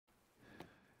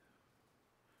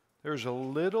There's a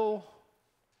little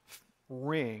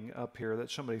ring up here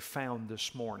that somebody found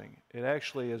this morning. It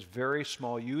actually is very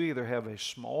small. You either have a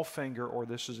small finger or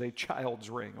this is a child's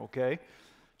ring, okay?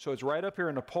 So it's right up here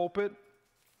in the pulpit.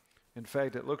 In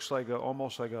fact, it looks like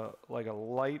almost like a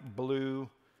light blue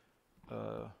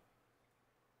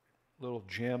little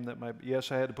gem that might be.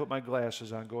 Yes, I had to put my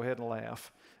glasses on. Go ahead and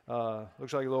laugh.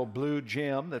 Looks like a little blue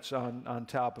gem that's on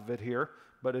top of it here.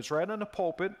 But it's right on the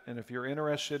pulpit, and if you're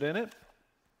interested in it,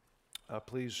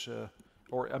 please...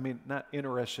 not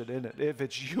interested in it. If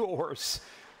it's yours,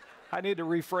 I need to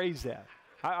rephrase that.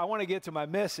 I want to get to my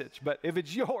message, but if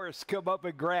it's yours, come up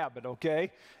and grab it,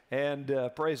 okay? And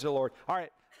praise the Lord. All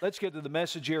right, let's get to the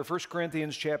message here. 1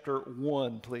 Corinthians chapter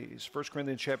 1, please. 1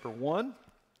 Corinthians chapter 1.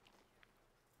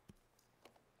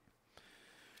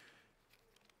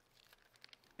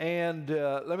 And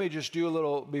let me just do a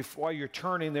little, while you're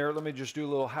turning there, let me just do a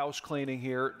little house cleaning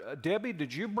here. Debbie,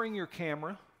 did you bring your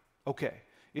camera? Okay.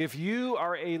 If you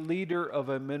are a leader of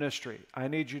a ministry, I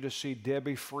need you to see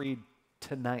Debbie Freed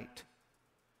tonight.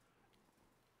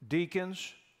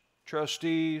 Deacons,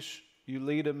 trustees, you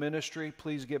lead a ministry,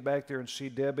 please get back there and see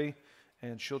Debbie,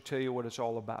 and she'll tell you what it's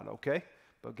all about, okay?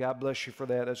 But God bless you for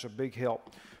that. That's a big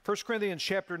help. 1 Corinthians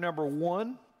chapter number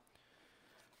 1.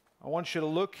 I want you to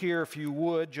look here, if you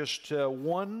would, just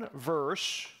one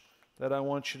verse that I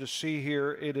want you to see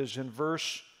here. It is in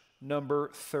verse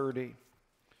number 30.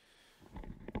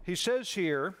 He says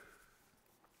here,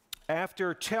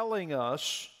 after telling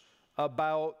us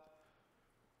about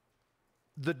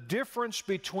the difference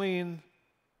between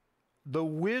the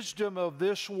wisdom of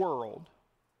this world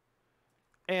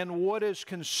and what is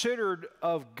considered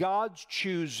of God's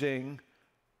choosing,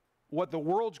 what the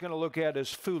world's going to look at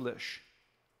as foolish.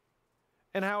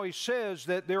 And how he says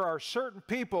that there are certain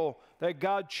people that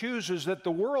God chooses that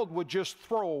the world would just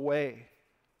throw away.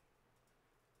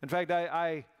 In fact,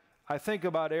 I think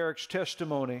about Eric's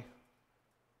testimony,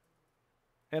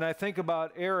 and I think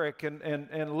about Eric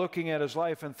and looking at his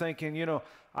life and thinking, you know,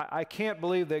 I can't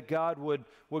believe that God would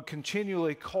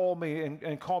continually call me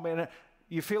and call me. And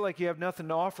you feel like you have nothing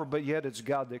to offer, but yet it's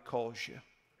God that calls you.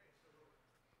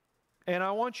 And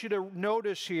I want you to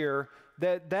notice here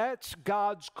that that's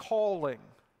God's calling.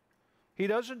 He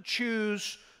doesn't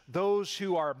choose those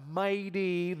who are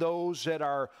mighty, those that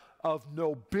are of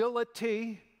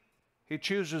nobility. He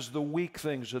chooses the weak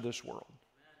things of this world.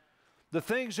 The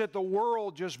things that the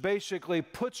world just basically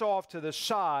puts off to the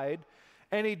side.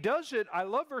 And he does it, I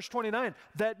love verse 29,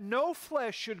 that no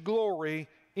flesh should glory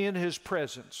in his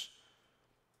presence.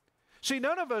 See,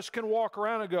 none of us can walk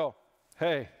around and go,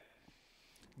 hey,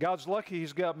 God's lucky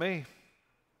he's got me.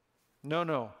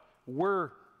 No.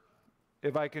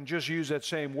 If I can just use that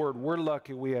same word, we're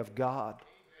lucky we have God.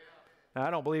 Now,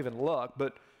 I don't believe in luck,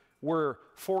 but we're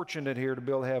fortunate here to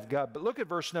be able to have God. But look at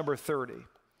verse number 30.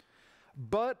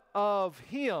 But of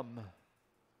him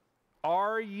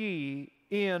are ye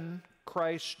in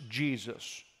Christ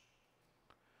Jesus.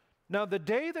 Now, the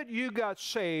day that you got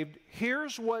saved,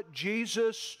 here's what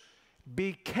Jesus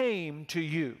became to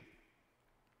you.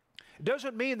 It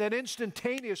doesn't mean that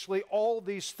instantaneously all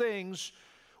these things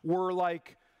were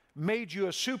like made you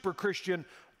a super Christian,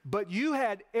 but you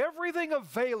had everything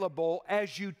available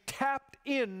as you tapped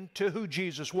into who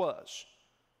Jesus was.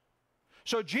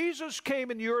 So Jesus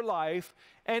came in your life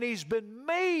and he's been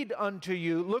made unto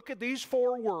you, look at these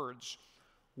four words,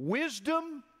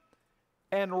 wisdom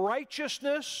and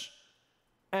righteousness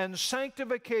and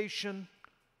sanctification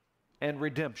and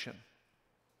redemption.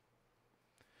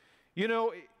 You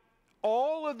know,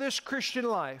 all of this Christian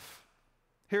life,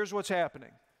 here's what's happening.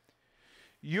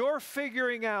 You're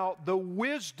figuring out the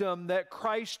wisdom that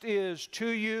Christ is to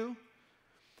you.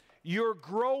 You're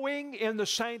growing in the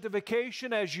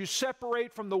sanctification as you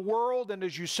separate from the world and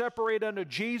as you separate unto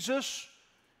Jesus.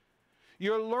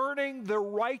 You're learning the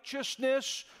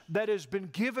righteousness that has been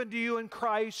given to you in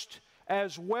Christ,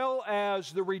 as well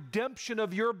as the redemption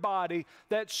of your body,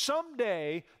 that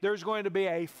someday there's going to be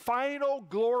a final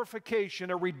glorification,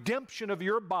 a redemption of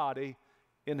your body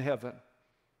in heaven.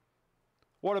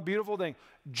 What a beautiful thing.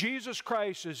 Jesus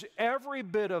Christ is every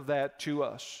bit of that to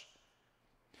us.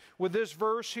 With this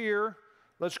verse here,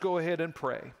 let's go ahead and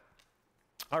pray.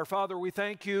 Our Father, we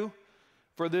thank you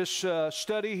for this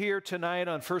study here tonight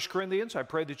on 1 Corinthians. I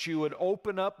pray that you would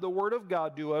open up the Word of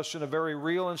God to us in a very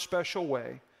real and special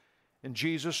way. In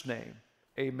Jesus' name,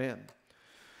 amen.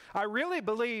 I really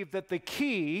believe that the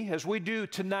key, as we do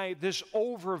tonight, this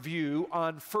overview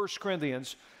on 1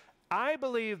 Corinthians, I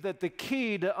believe that the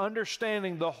key to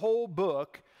understanding the whole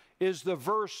book is the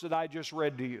verse that I just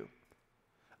read to you.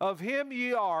 Of him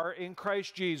ye are in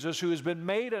Christ Jesus, who has been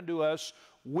made unto us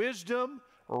wisdom,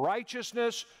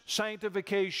 righteousness,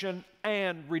 sanctification,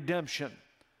 and redemption.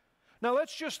 Now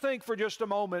let's just think for just a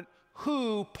moment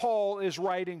who Paul is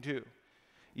writing to.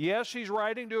 Yes, he's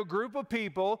writing to a group of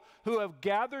people who have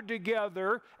gathered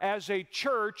together as a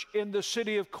church in the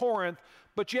city of Corinth,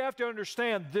 but you have to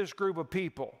understand this group of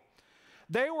people.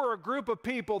 They were a group of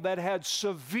people that had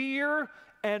severe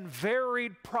and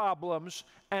varied problems,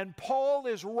 and Paul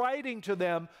is writing to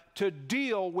them to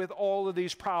deal with all of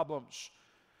these problems.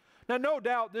 Now, no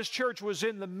doubt this church was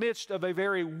in the midst of a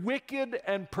very wicked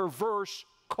and perverse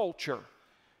culture.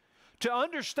 To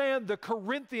understand the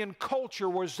Corinthian culture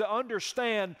was to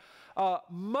understand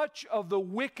much of the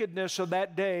wickedness of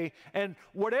that day. And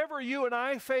whatever you and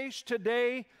I face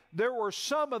today, there were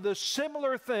some of the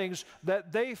similar things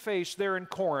that they faced there in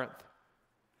Corinth.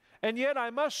 And yet I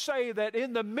must say that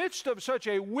in the midst of such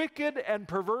a wicked and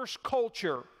perverse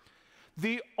culture,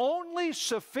 the only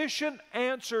sufficient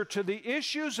answer to the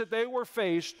issues that they were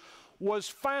faced was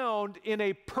found in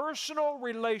a personal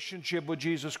relationship with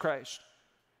Jesus Christ.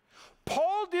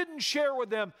 Paul didn't share with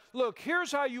them, look,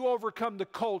 here's how you overcome the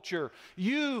culture.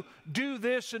 You do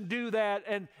this and do that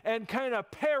and kind of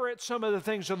parrot some of the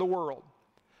things of the world.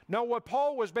 No, what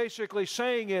Paul was basically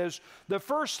saying is the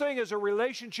first thing is a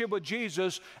relationship with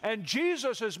Jesus, and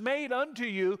Jesus has made unto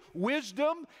you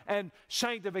wisdom and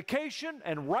sanctification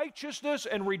and righteousness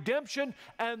and redemption,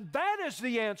 and that is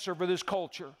the answer for this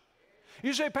culture.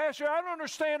 You say, Pastor, I don't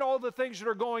understand all the things that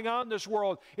are going on in this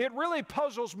world. It really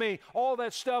puzzles me, all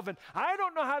that stuff, and I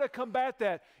don't know how to combat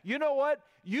that. You know what?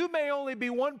 You may only be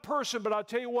one person, but I'll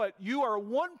tell you what, you are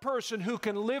one person who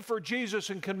can live for Jesus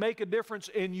and can make a difference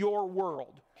in your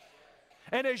world.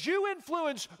 And as you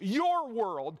influence your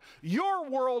world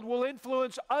will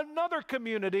influence another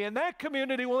community, and that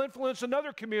community will influence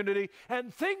another community,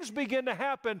 and things begin to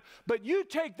happen. But you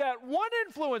take that one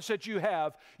influence that you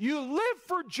have, you live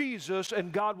for Jesus,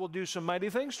 and God will do some mighty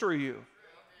things through you.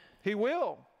 He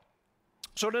will.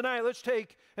 So tonight, let's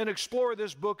take and explore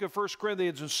this book of 1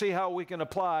 Corinthians and see how we can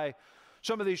apply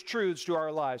some of these truths to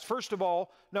our lives. First of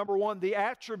all, number one, the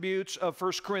attributes of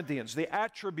 1 Corinthians. The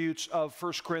attributes of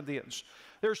 1 Corinthians.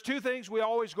 There's two things we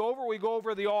always go over. We go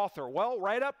over the author. Well,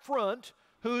 right up front,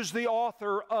 who's the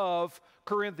author of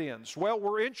Corinthians? Well,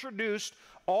 we're introduced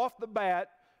off the bat,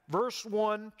 verse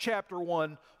 1, chapter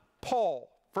 1, Paul.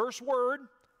 First word,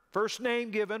 first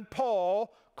name given,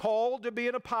 Paul, called to be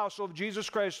an apostle of Jesus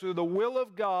Christ through the will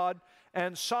of God,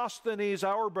 and Sosthenes,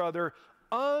 our brother,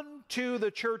 unto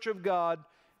the church of God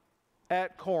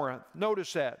at Corinth.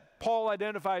 Notice that. Paul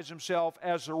identifies himself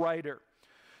as the writer.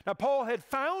 Now, Paul had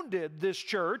founded this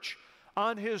church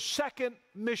on his second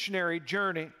missionary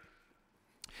journey.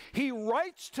 He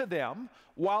writes to them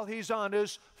while he's on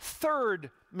his third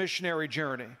missionary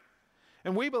journey.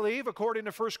 And we believe, according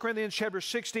to 1 Corinthians chapter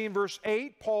 16, verse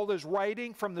 8, Paul is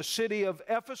writing from the city of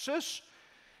Ephesus.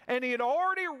 And he had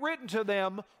already written to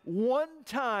them one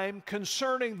time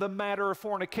concerning the matter of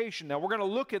fornication. Now, we're going to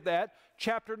look at that.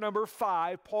 Chapter number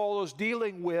 5, Paul is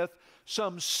dealing with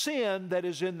some sin that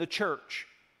is in the church.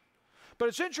 But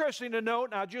it's interesting to note,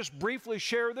 and I'll just briefly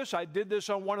share this. I did this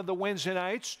on one of the Wednesday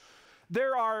nights.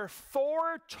 There are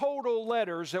 4 total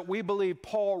letters that we believe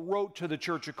Paul wrote to the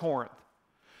church of Corinth.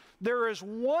 There is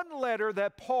one letter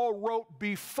that Paul wrote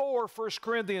before 1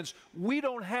 Corinthians. We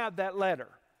don't have that letter.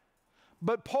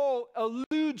 But Paul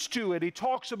alludes to it. He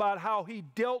talks about how he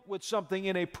dealt with something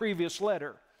in a previous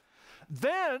letter.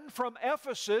 Then, from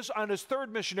Ephesus, on his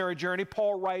third missionary journey,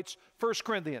 Paul writes 1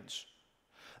 Corinthians.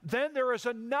 Then there is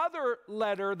another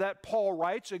letter that Paul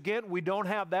writes. Again, we don't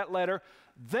have that letter.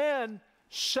 Then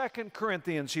 2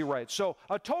 Corinthians he writes. So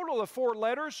a total of 4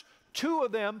 letters. 2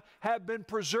 of them have been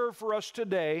preserved for us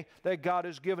today that God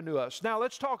has given to us. Now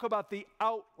let's talk about the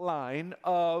outline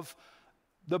of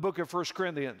the book of 1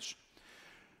 Corinthians.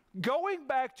 Going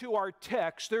back to our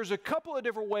text, there's a couple of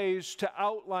different ways to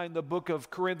outline the book of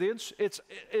Corinthians.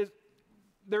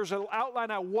 There's an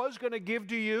outline I was going to give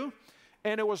to you,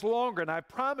 and it was longer, and I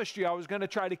promised you I was going to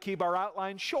try to keep our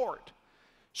outline short.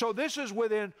 So this is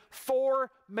within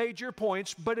 4 major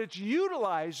points, but it's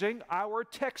utilizing our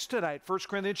text tonight, 1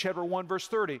 Corinthians chapter 1, verse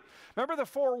 30. Remember the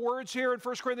 4 words here in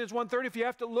 1 Corinthians 1:30? If you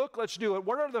have to look, let's do it.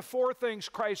 What are the 4 things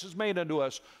Christ has made unto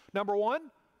us? Number 1,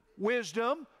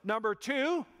 wisdom. Number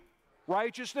 2,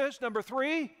 righteousness. Number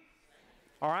 3,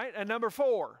 all right, and number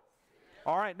 4.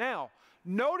 All right, now,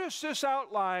 notice this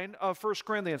outline of 1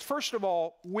 Corinthians. First of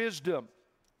all, wisdom.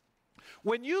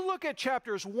 When you look at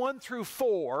chapters 1 through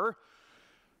 4,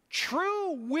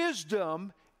 true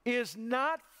wisdom is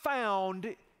not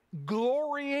found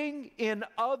glorying in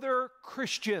other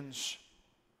Christians.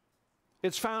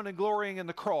 It's found in glorying in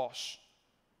the cross.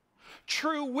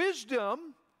 True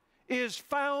wisdom is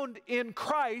found in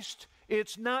Christ.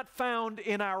 It's not found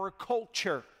in our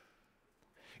culture.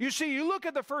 You see, you look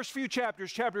at the first few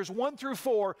chapters, chapters 1 through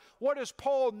 4, what does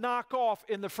Paul knock off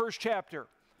in the first chapter?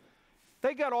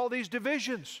 They got all these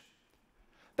divisions.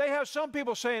 They have some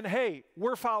people saying, hey,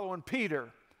 we're following Peter.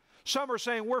 Some are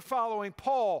saying, we're following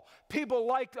Paul. People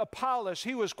liked Apollos.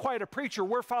 He was quite a preacher.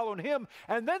 We're following him.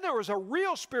 And then there was a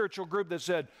real spiritual group that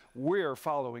said, we're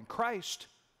following Christ.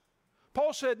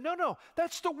 Paul said, no,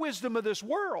 that's the wisdom of this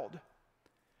world.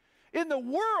 In the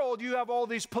world, you have all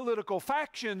these political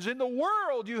factions. In the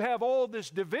world, you have all this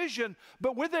division.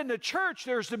 But within the church,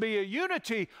 there's to be a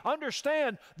unity.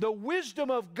 Understand the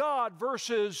wisdom of God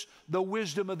versus the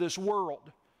wisdom of this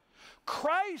world.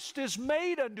 Christ is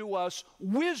made unto us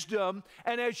wisdom,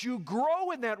 and as you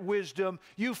grow in that wisdom,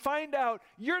 you find out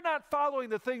you're not following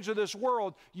the things of this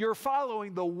world, you're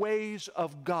following the ways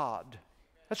of God.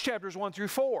 That's chapters 1 through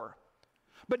 4.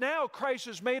 But now Christ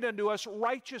is made unto us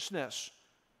righteousness.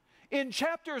 In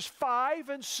chapters 5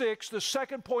 and 6, the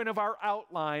second point of our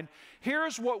outline,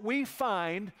 here's what we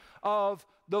find of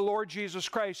the Lord Jesus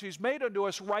Christ. He's made unto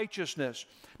us righteousness.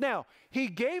 Now, He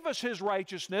gave us His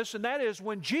righteousness, and that is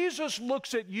when Jesus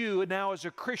looks at you now as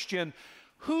a Christian,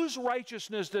 whose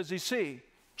righteousness does He see?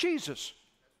 Jesus.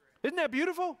 Isn't that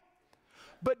beautiful?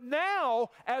 But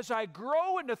now, as I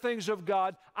grow into things of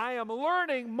God, I am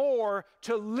learning more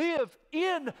to live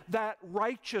in that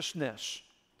righteousness.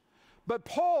 But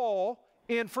Paul,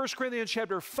 in 1 Corinthians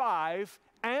chapter 5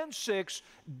 and 6,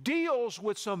 deals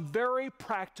with some very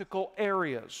practical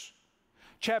areas.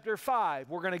 Chapter 5,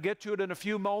 we're going to get to it in a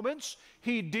few moments.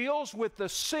 He deals with the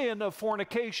sin of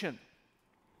fornication.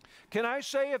 Can I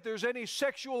say, if there's any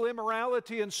sexual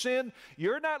immorality and sin,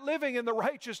 you're not living in the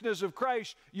righteousness of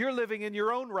Christ. You're living in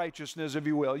your own righteousness, if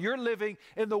you will. You're living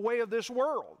in the way of this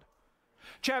world.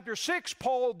 Chapter 6,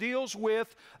 Paul deals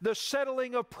with the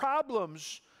settling of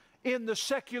problems in the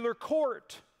secular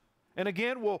court. And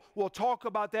again, we'll talk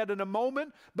about that in a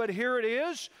moment, but here it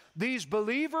is. These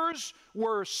believers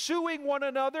were suing one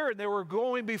another, and they were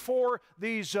going before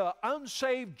these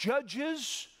unsaved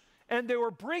judges, and they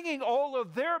were bringing all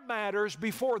of their matters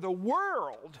before the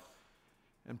world.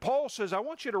 And Paul says, I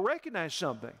want you to recognize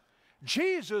something.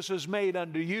 Jesus has made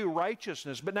unto you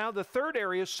righteousness. But now the third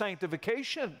area is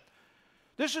sanctification.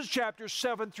 This is chapters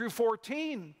 7 through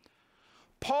 14.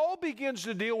 Paul begins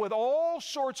to deal with all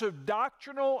sorts of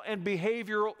doctrinal and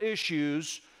behavioral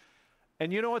issues.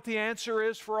 And you know what the answer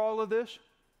is for all of this?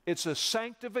 It's a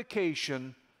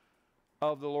sanctification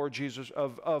of the Lord Jesus,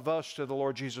 of us to the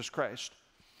Lord Jesus Christ.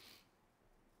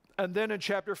 And then in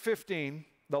chapter 15,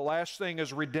 the last thing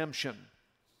is redemption,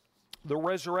 the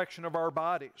resurrection of our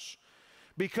bodies.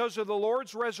 Because of the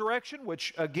Lord's resurrection,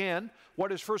 which again, what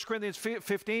does 1 Corinthians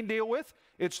 15 deal with?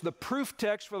 It's the proof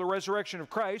text for the resurrection of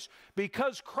Christ.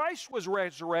 Because Christ was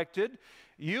resurrected,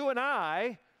 you and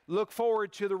I look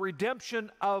forward to the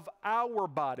redemption of our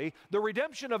body. The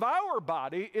redemption of our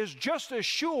body is just as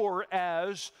sure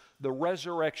as the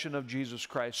resurrection of Jesus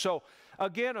Christ. So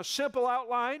again, a simple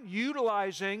outline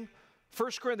utilizing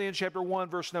 1 Corinthians chapter 1,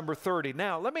 verse number 30.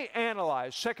 Now, let me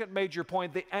analyze, second major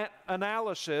point, the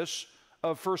analysis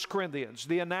of 1 Corinthians,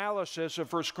 the analysis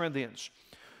of 1 Corinthians.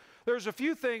 There's a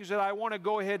few things that I want to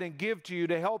go ahead and give to you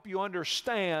to help you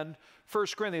understand 1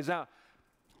 Corinthians. Now,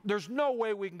 there's no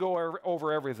way we can go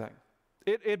over everything.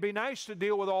 It'd be nice to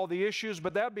deal with all the issues,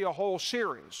 but that'd be a whole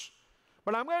series.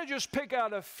 But I'm going to just pick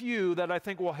out a few that I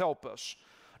think will help us.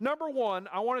 Number one,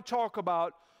 I want to talk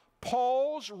about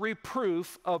Paul's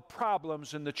reproof of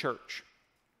problems in the church.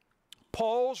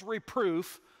 Paul's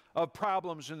reproof of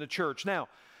problems in the church. Now,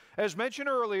 as mentioned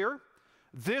earlier,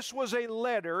 this was a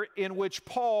letter in which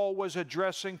Paul was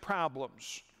addressing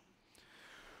problems.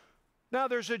 Now,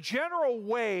 there's a general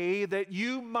way that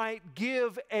you might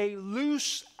give a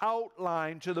loose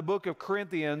outline to the book of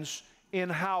Corinthians in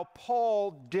how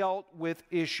Paul dealt with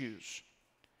issues.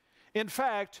 In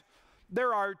fact,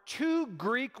 there are two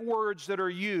Greek words that are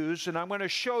used, and I'm going to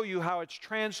show you how it's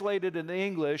translated in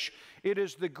English. It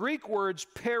is the Greek words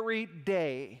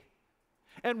peride.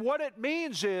 And what it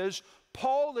means is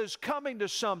Paul is coming to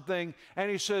something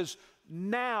and he says,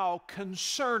 now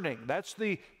concerning. That's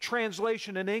the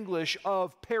translation in English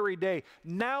of peride.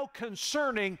 Now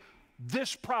concerning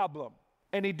this problem.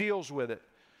 And he deals with it.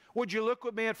 Would you look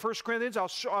with me at 1 Corinthians?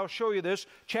 I'll show you this.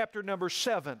 Chapter number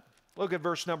 7. Look at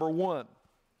verse number 1.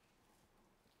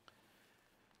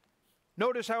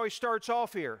 Notice how he starts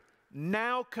off here.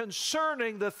 Now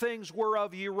concerning the things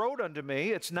whereof ye wrote unto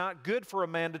me, it's not good for a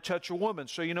man to touch a woman.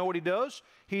 So you know what he does?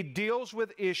 He deals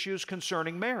with issues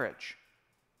concerning marriage.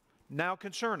 Now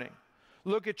concerning.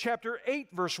 Look at chapter 8,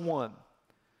 verse 1.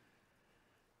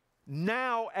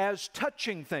 now as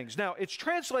touching things. Now, it's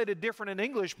translated different in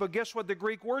English, but guess what the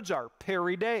Greek words are?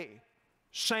 Peride.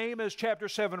 Same as chapter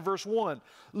 7, verse 1.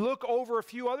 Look over a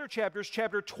few other chapters,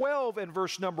 chapter 12 and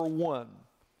verse number 1.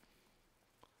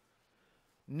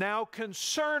 Now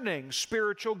concerning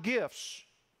spiritual gifts.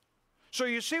 So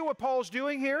you see what Paul's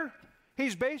doing here?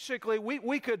 He's basically,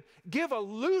 we could give a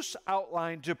loose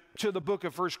outline to the book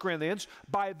of 1 Corinthians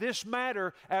by this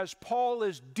matter as Paul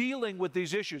is dealing with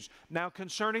these issues. Now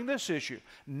concerning this issue.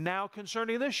 Now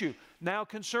concerning this issue. Now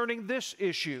concerning this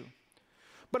issue.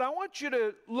 But I want you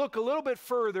to look a little bit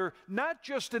further, not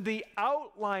just in the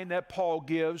outline that Paul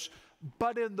gives,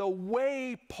 but in the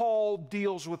way Paul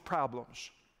deals with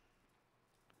problems.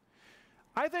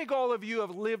 I think all of you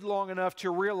have lived long enough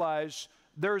to realize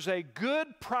there's a good,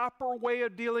 proper way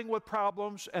of dealing with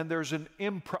problems, and there's an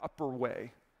improper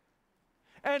way.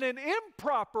 And an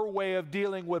improper way of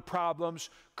dealing with problems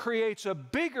creates a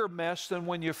bigger mess than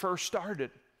when you first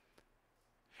started.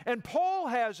 And Paul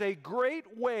has a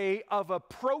great way of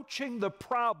approaching the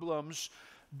problems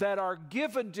that are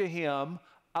given to him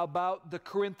about the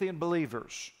Corinthian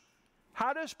believers.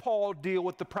 How does Paul deal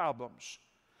with the problems?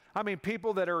 I mean,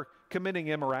 people that are committing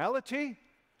immorality,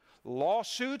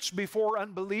 lawsuits before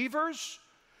unbelievers,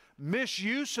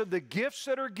 misuse of the gifts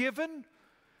that are given,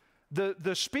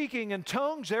 the speaking in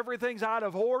tongues, everything's out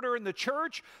of order in the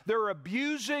church. They're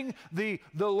abusing the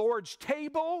Lord's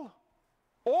table.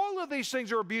 All of these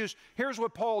things are abused. Here's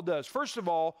what Paul does. First of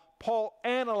all, Paul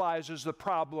analyzes the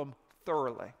problem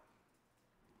thoroughly.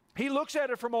 He looks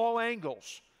at it from all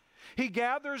angles. He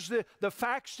gathers the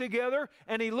facts together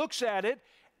and he looks at it,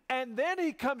 and then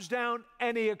he comes down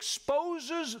and he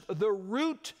exposes the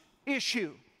root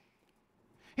issue.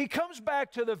 He comes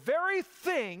back to the very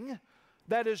thing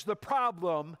that is the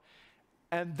problem,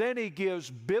 and then he gives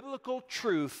biblical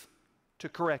truth to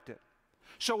correct it.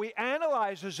 So he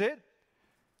analyzes it.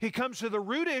 He comes to the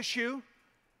root issue,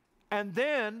 and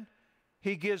then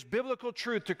he gives biblical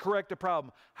truth to correct the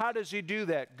problem. How does he do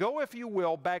that? Go, if you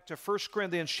will, back to 1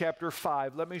 Corinthians chapter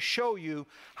 5. Let me show you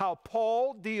how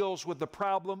Paul deals with the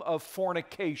problem of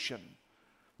fornication,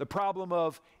 the problem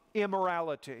of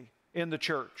immorality in the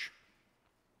church.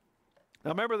 Now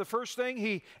remember, the first thing,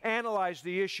 he analyzed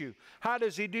the issue. How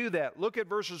does he do that? Look at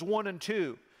verses 1 and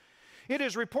 2. It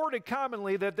is reported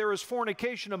commonly that there is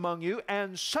fornication among you,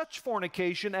 and such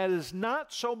fornication as is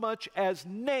not so much as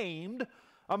named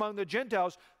among the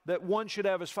Gentiles, that one should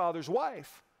have his father's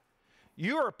wife.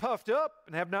 You are puffed up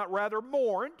and have not rather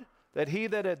mourned that he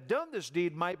that had done this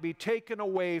deed might be taken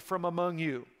away from among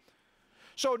you.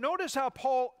 So notice how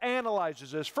Paul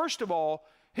analyzes this. First of all,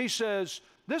 he says,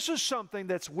 this is something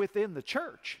that's within the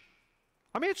church.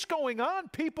 I mean, it's going on.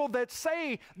 People that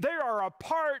say they are a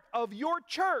part of your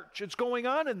church, it's going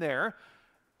on in there,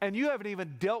 and you haven't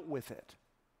even dealt with it.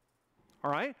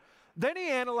 All right? Then he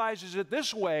analyzes it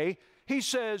this way. He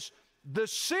says, the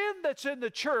sin that's in the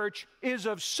church is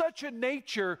of such a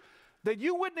nature that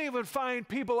you wouldn't even find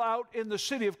people out in the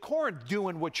city of Corinth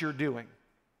doing what you're doing.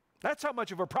 That's how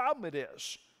much of a problem it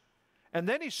is. And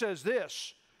then he says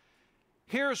this,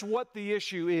 here's what the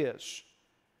issue is.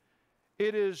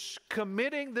 It is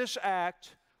committing this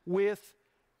act with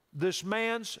this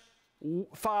man's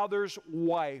father's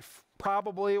wife.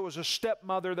 Probably it was a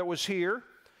stepmother that was here.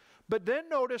 But then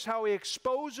notice how he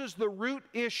exposes the root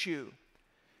issue.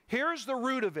 Here's the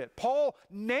root of it. Paul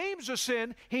names a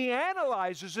sin. He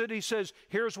analyzes it. He says,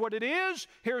 here's what it is.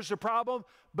 Here's the problem.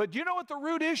 But you know what the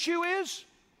root issue is?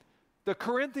 The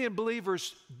Corinthian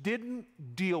believers didn't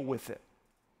deal with it.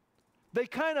 They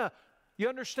kind of, you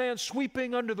understand,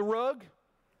 sweeping under the rug?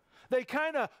 They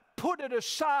kind of put it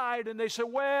aside and they said,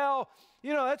 well,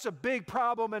 you know, that's a big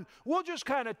problem and we'll just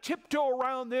kind of tiptoe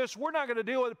around this. We're not going to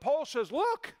deal with it. Paul says,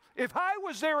 look, if I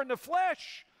was there in the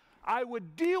flesh, I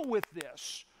would deal with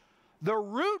this. The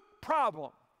root problem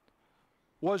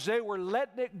was they were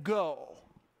letting it go.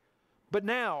 But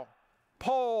now,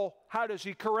 Paul, how does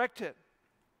he correct it?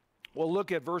 Well,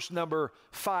 look at verse number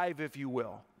 5, if you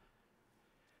will.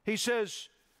 He says,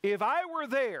 if I were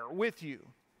there with you,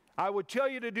 I would tell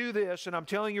you to do this, and I'm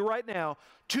telling you right now,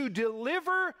 to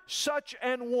deliver such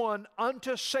an one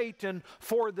unto Satan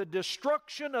for the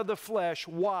destruction of the flesh.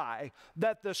 Why?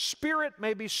 That the spirit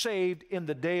may be saved in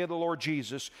the day of the Lord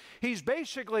Jesus. He's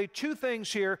basically two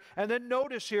things here, and then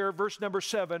notice here, verse number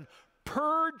 7,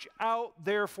 purge out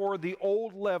therefore the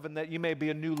old leaven that you may be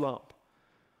a new lump.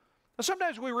 Now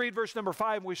sometimes we read verse number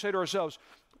 5 and we say to ourselves,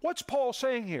 what's Paul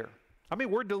saying here? I mean,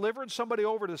 we're delivering somebody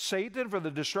over to Satan for the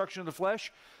destruction of the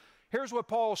flesh. Here's what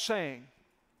Paul's saying.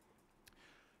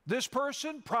 This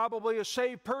person, probably a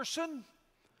saved person,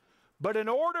 but in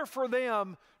order for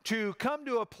them to come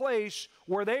to a place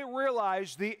where they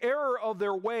realize the error of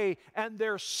their way and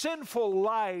their sinful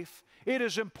life, it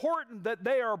is important that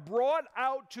they are brought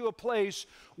out to a place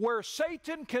where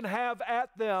Satan can have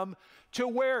at them, to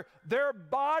where their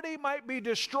body might be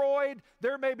destroyed,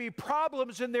 there may be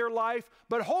problems in their life,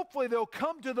 but hopefully they'll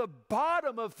come to the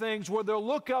bottom of things where they'll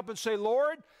look up and say,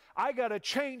 Lord, I got to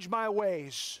change my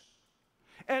ways.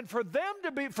 And for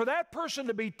that person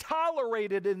to be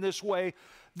tolerated in this way,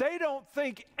 they don't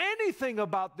think anything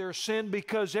about their sin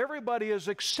because everybody is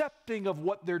accepting of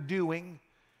what they're doing.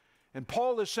 And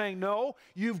Paul is saying, no,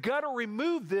 you've got to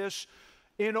remove this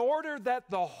in order that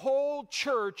the whole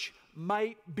church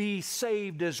might be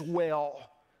saved as well.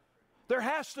 There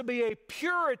has to be a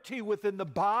purity within the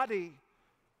body.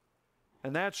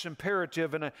 And that's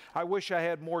imperative. And I wish I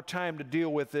had more time to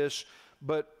deal with this,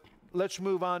 but let's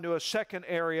move on to a second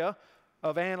area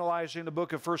of analyzing the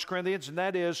book of 1 Corinthians, and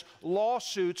that is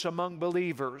lawsuits among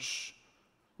believers.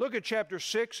 Look at chapter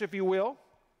 6, if you will.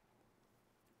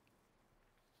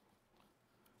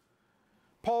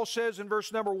 Paul says in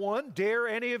verse number 1, dare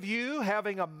any of you,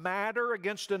 having a matter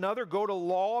against another, go to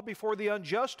law before the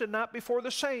unjust and not before the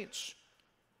saints?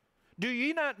 Do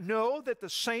ye not know that the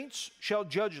saints shall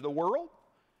judge the world?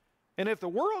 And if the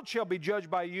world shall be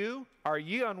judged by you, are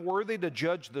ye unworthy to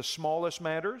judge the smallest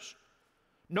matters?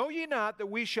 Know ye not that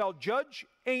we shall judge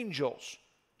angels?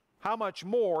 How much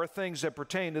more things that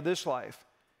pertain to this life?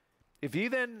 If ye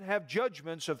then have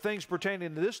judgments of things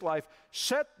pertaining to this life,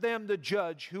 set them to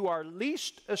judge who are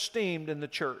least esteemed in the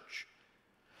church.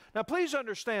 Now please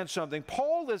understand something.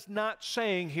 Paul is not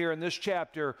saying here in this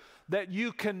chapter that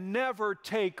you can never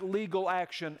take legal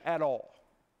action at all.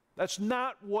 That's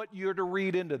not what you're to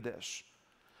read into this.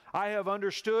 I have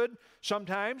understood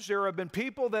sometimes there have been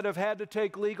people that have had to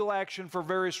take legal action for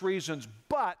various reasons,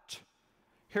 but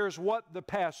here's what the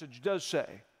passage does say.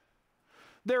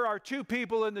 There are two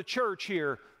people in the church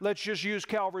here, let's just use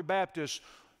Calvary Baptist,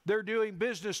 they're doing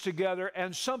business together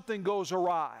and something goes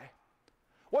awry.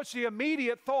 What's the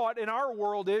immediate thought in our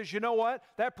world is, you know what,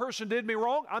 that person did me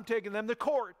wrong, I'm taking them to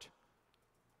court.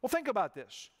 Well, think about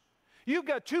this. You've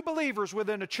got two believers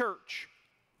within a church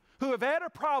who have had a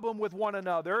problem with one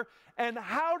another, and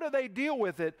how do they deal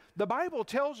with it? The Bible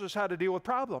tells us how to deal with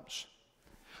problems.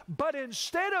 But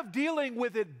instead of dealing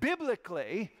with it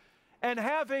biblically and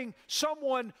having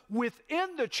someone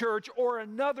within the church or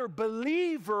another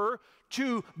believer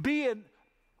to be an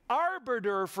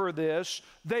arbiter for this,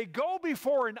 they go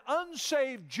before an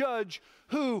unsaved judge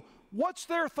who, what's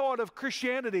their thought of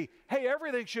Christianity? Hey,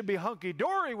 everything should be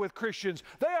hunky-dory with Christians.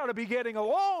 They ought to be getting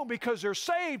along because they're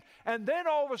saved. And then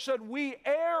all of a sudden we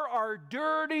air our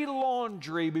dirty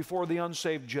laundry before the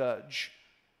unsaved judge.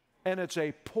 And it's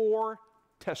a poor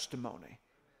testimony.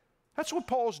 That's what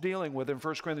Paul's dealing with in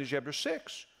 1 Corinthians chapter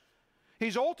 6.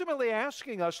 He's ultimately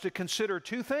asking us to consider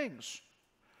two things.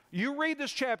 You read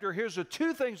this chapter, here's the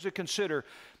two things to consider.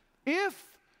 If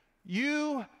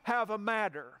you have a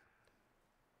matter,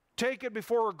 take it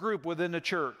before a group within the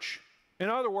church. In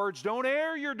other words, don't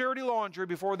air your dirty laundry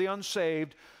before the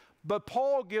unsaved. But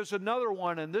Paul gives another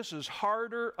one, and this is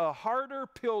a harder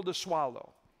pill to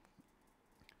swallow.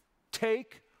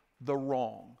 Take the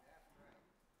wrong.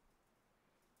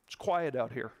 It's quiet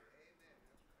out here.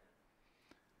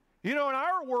 You know, in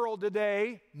our world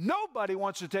today, nobody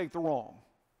wants to take the wrong.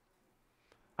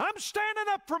 I'm standing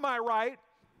up for my right.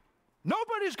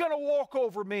 Nobody's going to walk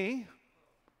over me.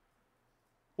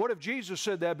 What if Jesus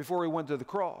said that before he went to the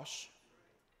cross?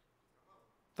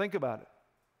 Think about it.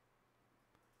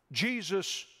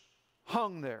 Jesus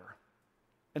hung there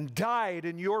and died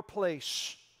in your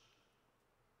place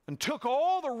and took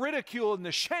all the ridicule and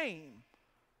the shame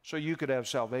so you could have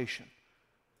salvation.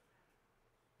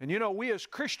 And you know, we as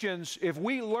Christians, if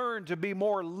we learn to be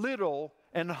more little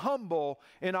and humble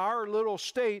in our little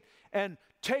state and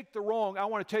take the wrong, I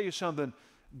want to tell you something.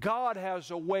 God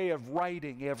has a way of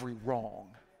righting every wrong.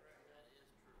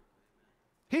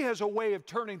 He has a way of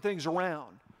turning things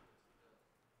around.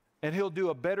 And He'll do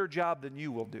a better job than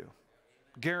you will do.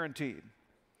 Guaranteed.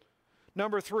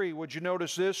 Number 3, would you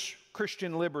notice this?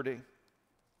 Christian liberty.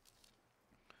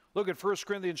 Look at 1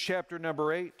 Corinthians chapter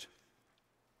number 8.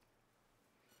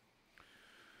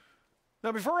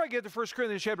 Now, before I get to 1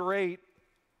 Corinthians chapter 8,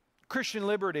 Christian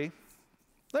liberty,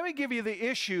 let me give you the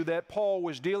issue that Paul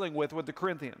was dealing with the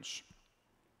Corinthians.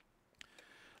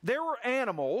 There were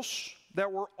animals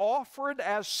that were offered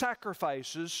as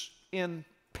sacrifices in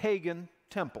pagan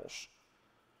temples.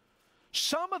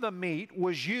 Some of the meat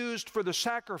was used for the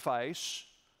sacrifice,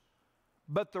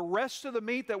 but the rest of the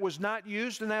meat that was not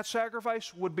used in that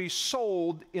sacrifice would be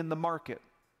sold in the market.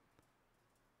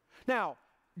 Now,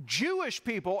 Jewish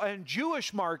people and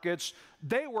Jewish markets,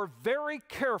 they were very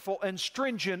careful and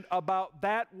stringent about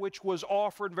that which was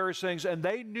offered, various things, and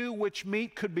they knew which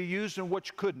meat could be used and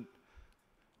which couldn't.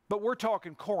 But we're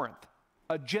talking Corinth,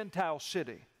 a Gentile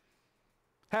city,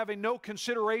 having no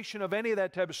consideration of any of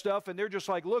that type of stuff, and they're just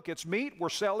like, look, it's meat, we're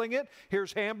selling it,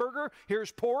 here's hamburger,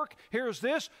 here's pork, here's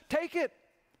this, take it.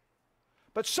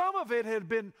 But some of it had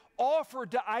been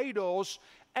offered to idols,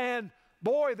 and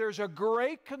boy, there's a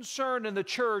great concern in the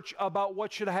church about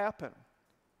what should happen.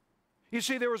 You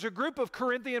see, there was a group of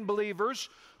Corinthian believers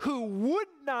who would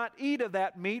not eat of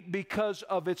that meat because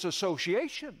of its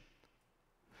association.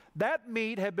 That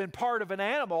meat had been part of an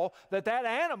animal, that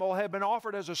animal had been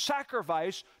offered as a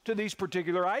sacrifice to these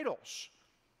particular idols.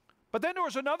 But then there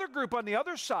was another group on the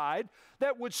other side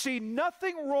that would see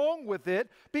nothing wrong with it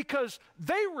because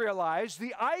they realized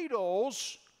the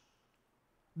idols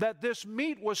that this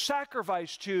meat was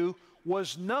sacrificed to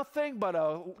was nothing but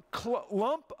a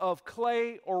lump of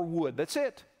clay or wood. That's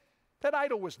it. That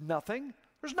idol was nothing.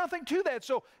 There's nothing to that,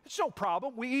 so it's no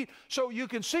problem. We eat. So you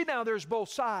can see now there's both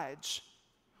sides.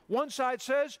 One side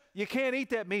says you can't eat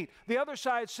that meat. The other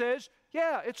side says,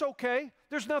 yeah, it's okay.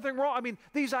 There's nothing wrong. I mean,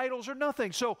 these idols are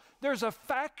nothing. So there's a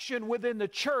faction within the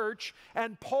church,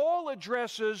 and Paul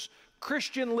addresses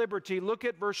Christian liberty. Look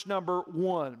at verse number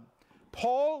 1.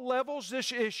 Paul levels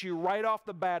this issue right off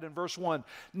the bat in verse 1.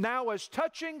 Now, as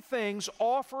touching things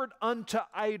offered unto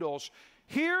idols,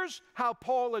 here's how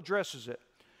Paul addresses it.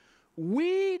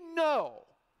 We know,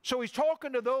 so he's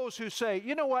talking to those who say,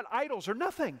 you know what, idols are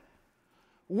nothing.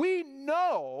 We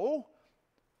know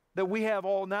that we have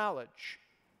all knowledge.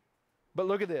 But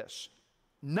look at this.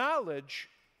 Knowledge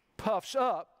puffs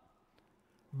up,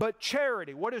 but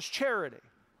charity, what is charity?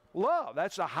 Love.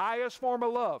 That's the highest form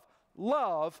of love.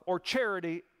 Love or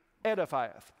charity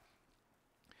edifieth.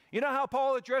 You know how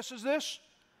Paul addresses this?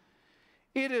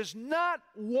 It is not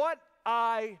what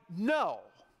I know.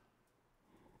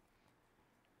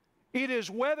 It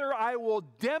is whether I will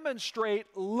demonstrate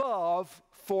love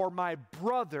for my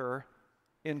brother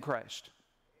in Christ.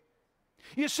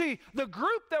 You see, the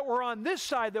group that were on this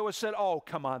side that was said, oh,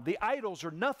 come on, the idols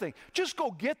are nothing. Just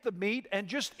go get the meat and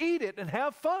just eat it and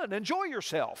have fun. Enjoy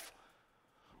yourself.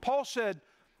 Paul said,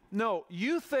 no,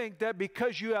 you think that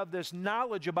because you have this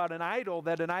knowledge about an idol,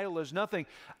 that an idol is nothing.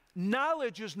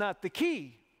 Knowledge is not the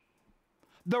key.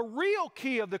 The real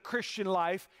key of the Christian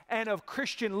life and of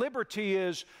Christian liberty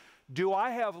is, do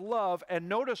I have love? And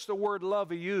notice the word love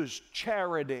he used,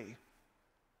 charity.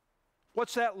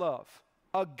 What's that love?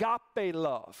 Agape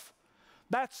love.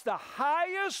 That's the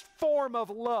highest form of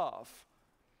love.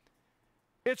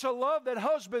 It's a love that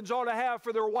husbands ought to have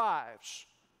for their wives.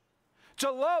 It's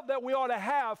a love that we ought to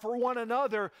have for one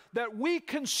another, that we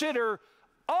consider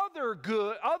other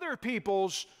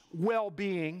people's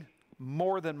well-being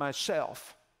more than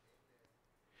myself.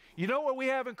 You know what we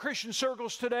have in Christian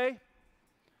circles today?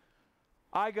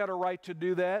 I got a right to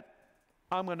do that.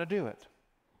 I'm going to do it.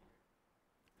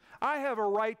 I have a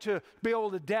right to be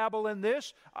able to dabble in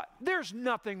this. There's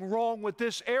nothing wrong with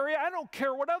this area. I don't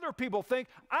care what other people think.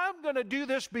 I'm going to do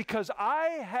this because I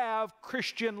have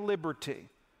Christian liberty.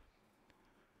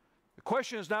 The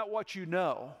question is not what you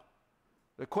know.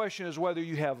 The question is whether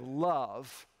you have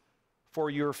love for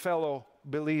your fellow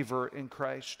believer in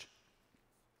Christ.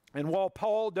 And while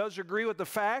Paul does agree with the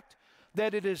fact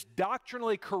that it is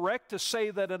doctrinally correct to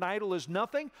say that an idol is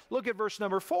nothing, look at verse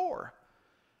number 4.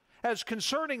 As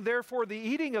concerning, therefore, the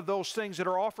eating of those things that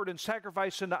are offered in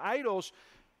sacrifice unto idols,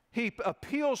 he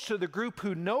appeals to the group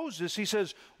who knows this. He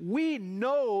says, we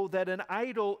know that an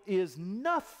idol is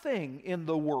nothing in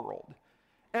the world,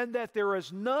 and that there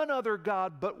is none other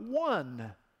God but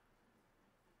one.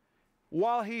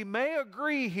 While he may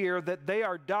agree here that they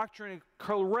are doctrinally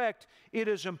correct, it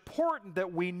is important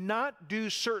that we not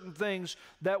do certain things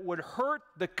that would hurt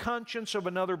the conscience of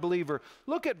another believer.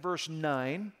 Look at verse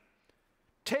 9.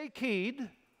 Take heed,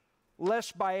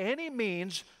 lest by any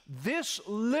means this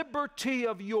liberty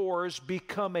of yours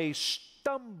become a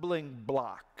stumbling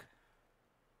block.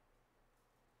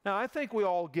 Now, I think we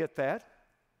all get that.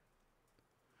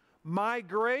 My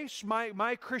grace,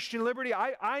 my Christian liberty,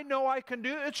 I know I can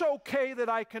do it. It's okay that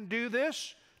I can do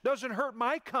this. Doesn't hurt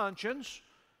my conscience.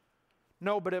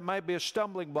 No, but it might be a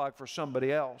stumbling block for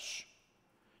somebody else.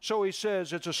 So he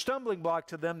says, it's a stumbling block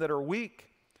to them that are weak.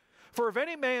 For if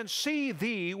any man see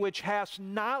thee, which hast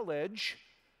knowledge,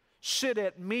 sit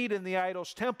at meat in the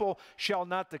idol's temple, shall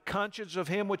not the conscience of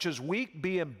him which is weak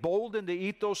be emboldened to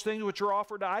eat those things which are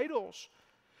offered to idols?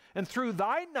 And through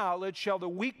thy knowledge shall the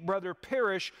weak brother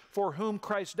perish for whom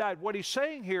Christ died. What he's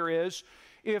saying here is,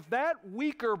 if that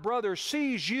weaker brother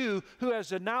sees you who has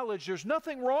the knowledge, there's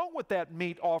nothing wrong with that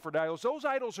meat offered to idols. Those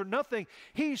idols are nothing.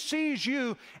 He sees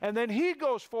you, and then he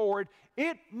goes forward.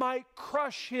 It might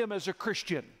crush him as a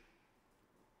Christian.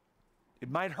 It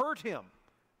might hurt him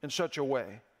in such a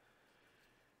way.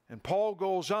 And Paul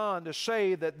goes on to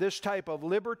say that this type of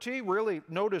liberty, really,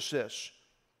 notice this,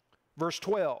 verse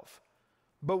 12.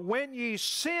 But when ye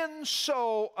sin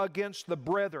so against the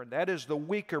brethren, that is the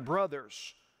weaker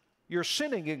brothers, you're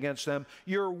sinning against them,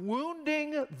 you're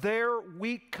wounding their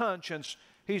weak conscience.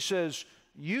 He says,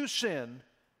 you sin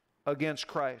against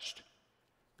Christ.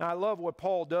 Now, I love what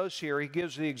Paul does here. He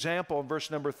gives the example in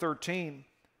verse number 13.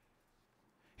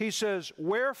 He says,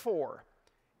 wherefore,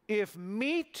 if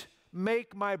meat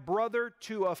make my brother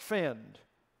to offend,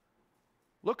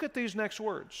 look at these next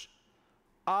words.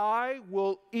 I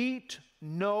will eat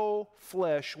no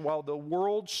flesh while the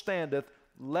world standeth,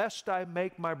 lest I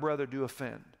make my brother to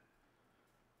offend.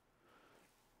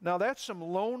 Now that's some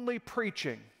lonely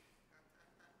preaching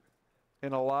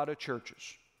in a lot of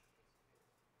churches.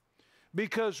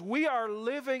 Because we are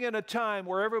living in a time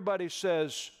where everybody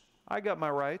says, I got my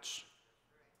rights.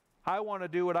 I want to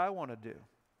do what I want to do.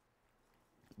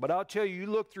 But I'll tell you, you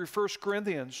look through 1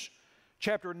 Corinthians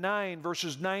chapter 9,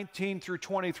 verses 19 through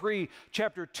 23,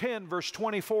 chapter 10, verse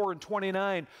 24 and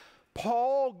 29,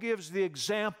 Paul gives the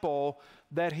example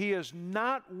that he is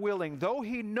not willing, though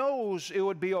he knows it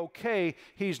would be okay,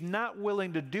 he's not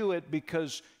willing to do it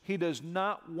because he does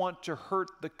not want to hurt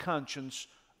the conscience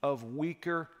of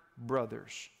weaker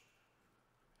brothers.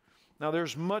 Now,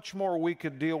 there's much more we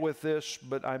could deal with this,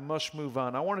 but I must move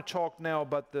on. I want to talk now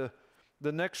about the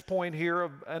next point here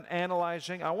of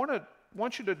analyzing. I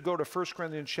want you to go to 1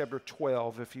 Corinthians chapter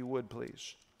 12, if you would,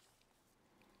 please.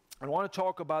 I want to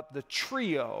talk about the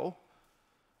trio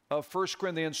of 1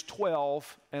 Corinthians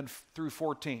 12 and through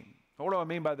 14. What do I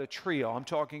mean by the trio? I'm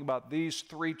talking about these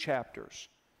three chapters.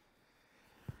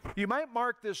 You might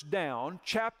mark this down.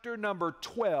 Chapter number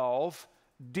 12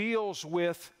 deals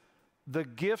with the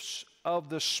gifts of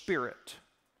the Spirit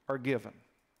are given.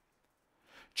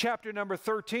 Chapter number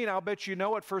 13, I'll bet you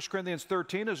know what 1 Corinthians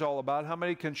 13 is all about. How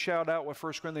many can shout out what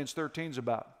 1 Corinthians 13 is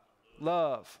about?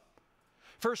 Love.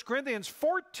 1 Corinthians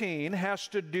 14 has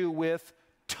to do with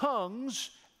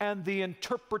tongues and the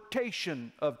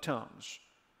interpretation of tongues.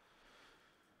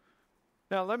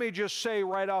 Now, let me just say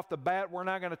right off the bat, we're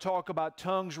not going to talk about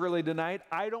tongues really tonight.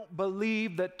 I don't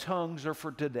believe that tongues are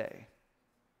for today.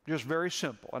 Just very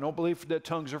simple. I don't believe that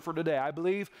tongues are for today. I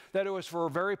believe that it was for a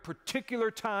very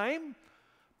particular time,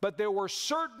 but there were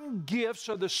certain gifts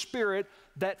of the Spirit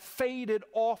that faded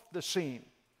off the scene.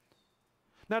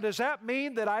 Now, does that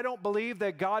mean that I don't believe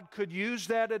that God could use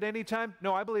that at any time?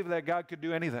 No, I believe that God could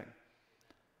do anything.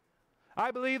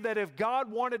 I believe that if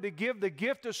God wanted to give the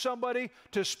gift to somebody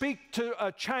to speak to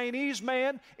a Chinese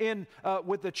man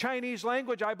with the Chinese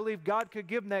language, I believe God could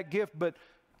give him that gift, but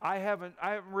I haven't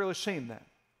really seen that.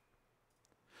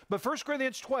 But 1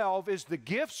 Corinthians 12 is the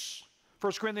gifts.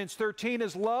 1 Corinthians 13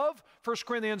 is love. 1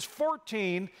 Corinthians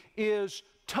 14 is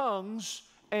tongues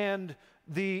and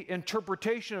the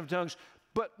interpretation of tongues.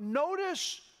 But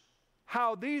notice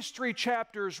how these three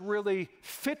chapters really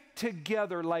fit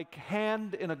together like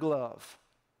hand in a glove.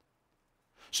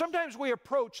 Sometimes we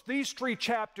approach these three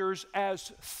chapters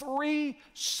as three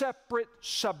separate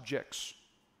subjects.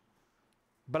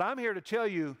 But I'm here to tell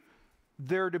you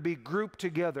they're to be grouped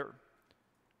together.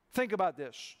 Think about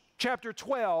this. Chapter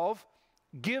 12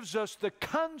 gives us the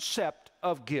concept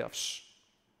of gifts.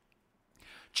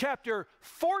 Chapter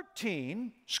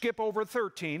 14, skip over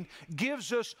 13,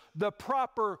 gives us the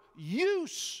proper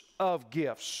use of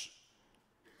gifts.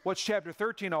 What's chapter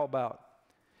 13 all about?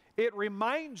 It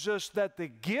reminds us that the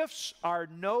gifts are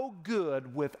no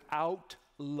good without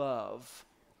love.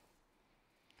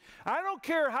 I don't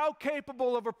care how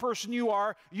capable of a person you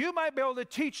are, you might be able to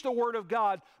teach the Word of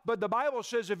God, but the Bible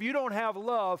says if you don't have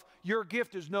love, your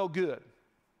gift is no good.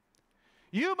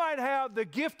 You might have the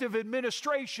gift of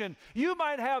administration. You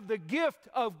might have the gift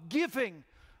of giving.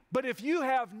 But if you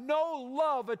have no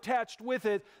love attached with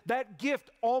it, that gift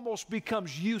almost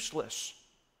becomes useless.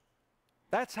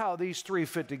 That's how these three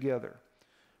fit together.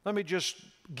 Let me just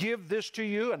give this to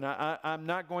you, and I'm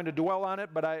not going to dwell on it,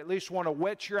 but I at least want to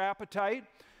whet your appetite.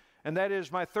 And that is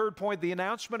my third point, the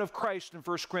announcement of Christ in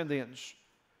 1 Corinthians.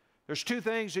 There's two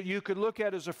things that you could look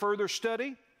at as a further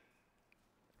study.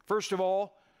 First of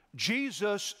all,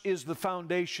 Jesus is the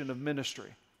foundation of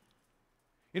ministry.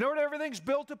 You know what everything's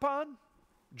built upon?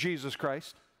 Jesus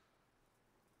Christ.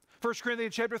 1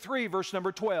 Corinthians chapter 3, verse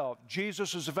number 12.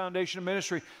 Jesus is the foundation of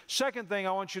ministry. Second thing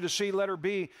I want you to see, letter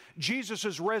B,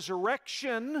 Jesus'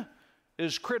 resurrection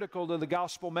is critical to the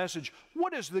gospel message.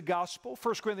 What is the gospel?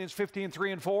 1 Corinthians 15,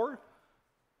 3 and 4.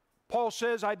 Paul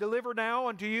says, I deliver now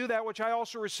unto you that which I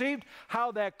also received,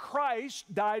 how that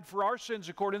Christ died for our sins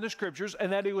according to the Scriptures,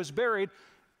 and that he was buried,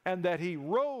 and that he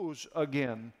rose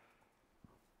again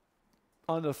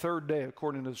on the third day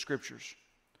according to the Scriptures.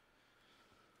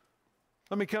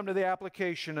 Let me come to the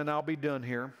application and I'll be done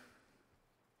here.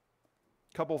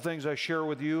 A couple of things I share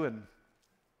with you and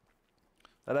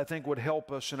that I think would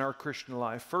help us in our Christian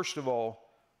life. First of all,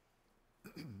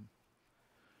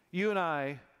 you and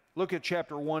I, look at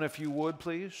chapter 1 if you would,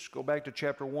 please. Go back to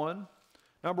chapter 1.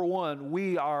 Number 1,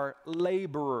 we are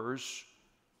laborers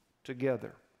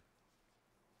together.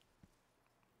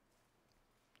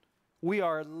 We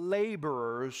are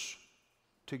laborers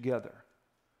together.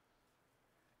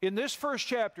 In this first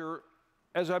chapter,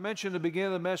 as I mentioned at the beginning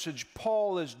of the message,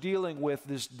 Paul is dealing with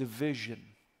this division.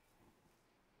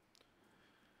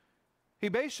 He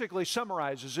basically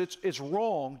summarizes it's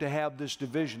wrong to have this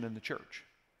division in the church.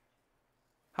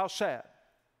 How sad.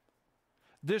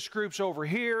 This group's over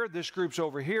here, this group's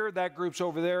over here, that group's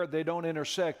over there, they don't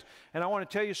intersect. And I want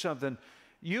to tell you something.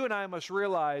 You and I must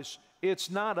realize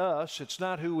it's not us, it's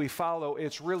not who we follow,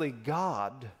 it's really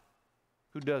God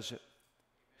who does it.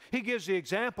 He gives the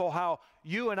example how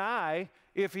you and I,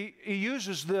 if he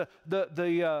uses the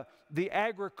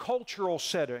agricultural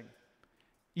setting,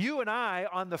 you and I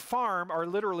on the farm are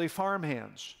literally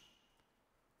farmhands.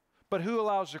 But who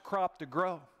allows the crop to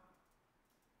grow?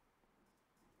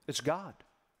 It's God.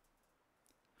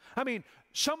 I mean,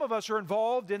 some of us are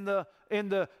involved in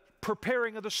the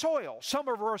preparing of the soil. Some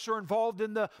of us are involved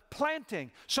in the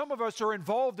planting. Some of us are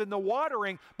involved in the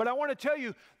watering. But I want to tell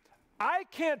you, I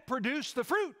can't produce the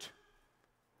fruit.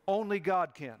 Only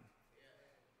God can.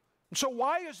 So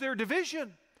why is there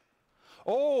division?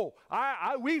 Oh,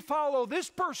 we follow this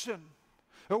person,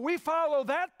 or we follow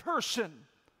that person.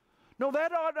 No,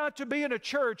 that ought not to be in a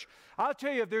church. I'll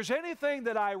tell you, if there's anything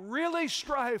that I really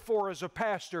strive for as a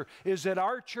pastor, is that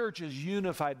our church is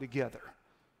unified together.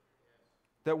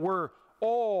 That we're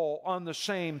all on the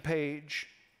same page.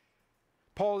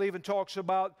 Paul even talks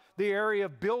about the area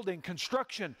of building,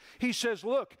 construction. He says,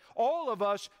 look, all of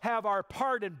us have our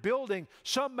part in building.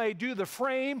 Some may do the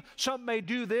frame, some may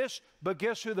do this, but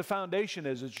guess who the foundation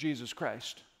is? It's Jesus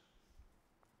Christ.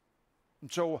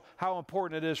 And so how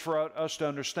important it is for us to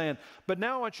understand. But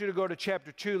now I want you to go to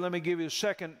chapter 2. Let me give you a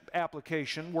second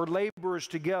application. We're laborers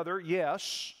together,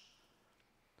 yes.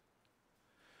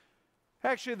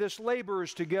 Actually, this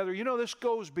laborers together, you know, this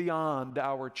goes beyond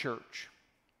our church.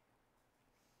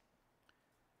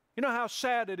 You know how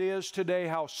sad it is today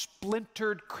how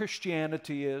splintered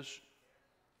Christianity is?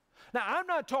 Now, I'm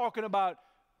not talking about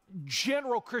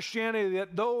general Christianity,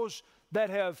 that those that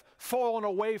have fallen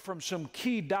away from some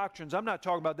key doctrines. I'm not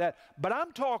talking about that. But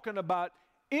I'm talking about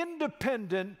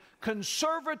independent,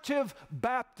 conservative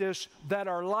Baptists that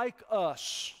are like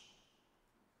us.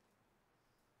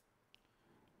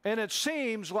 And it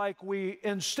seems like we,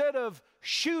 instead of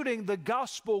shooting the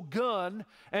gospel gun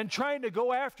and trying to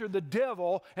go after the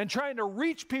devil and trying to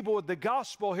reach people with the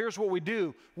gospel, here's what we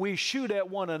do. We shoot at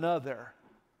one another.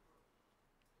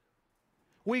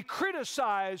 We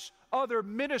criticize other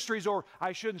ministries, or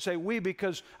I shouldn't say we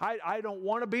because I don't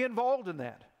want to be involved in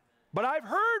that. But I've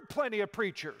heard plenty of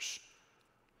preachers.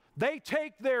 They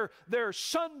take their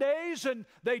Sundays and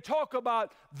they talk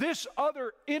about this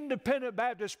other independent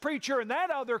Baptist preacher and that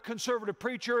other conservative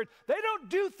preacher. And they don't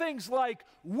do things like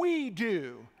we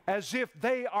do, as if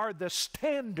they are the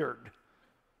standard.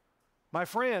 My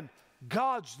friend,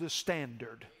 God's the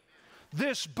standard.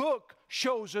 This book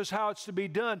shows us how it's to be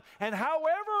done. And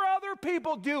however other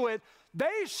people do it,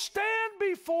 they stand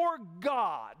before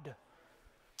God.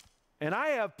 And I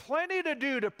have plenty to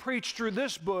do to preach through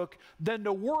this book than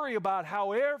to worry about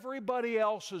how everybody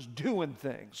else is doing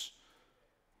things.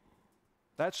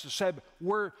 That's to say,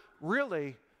 we're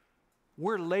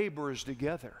laborers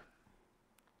together.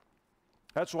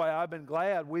 That's why I've been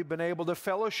glad we've been able to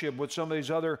fellowship with some of these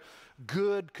other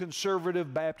good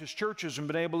conservative Baptist churches and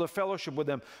been able to fellowship with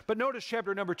them. But notice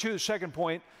chapter number 2, the second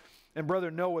point, and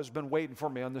Brother Noah's been waiting for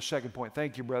me on the second point.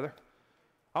 Thank you, brother.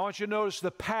 I want you to notice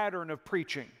the pattern of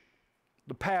preaching.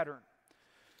 The pattern.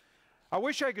 I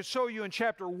wish I could show you in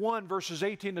chapter 1, verses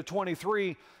 18 to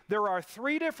 23, there are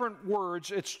 3 different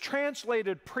words. It's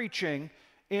translated preaching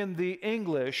in the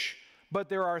English, but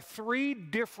there are 3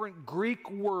 different Greek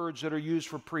words that are used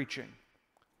for preaching.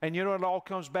 And you know what it all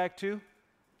comes back to?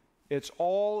 It's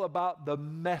all about the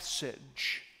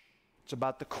message. It's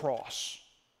about the cross.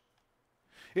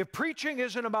 If preaching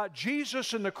isn't about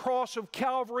Jesus and the cross of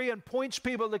Calvary and points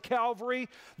people to Calvary,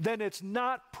 then it's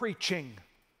not preaching.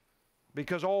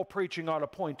 because all preaching ought to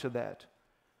point to that.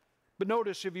 But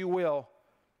notice, if you will,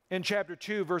 in chapter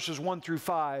 2, verses 1 through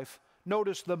 5,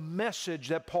 notice the message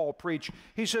that Paul preached.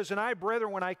 He says, "And I,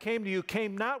 brethren, when I came to you,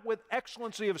 came not with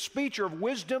excellency of speech or of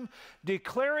wisdom,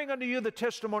 declaring unto you the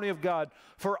testimony of God.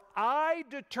 For I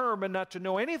determined not to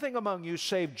know anything among you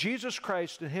save Jesus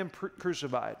Christ and Him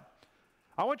crucified."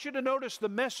 I want you to notice the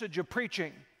message of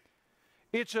preaching.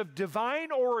 It's of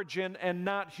divine origin and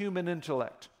not human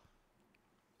intellect.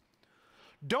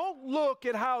 Don't look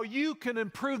at how you can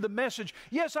improve the message.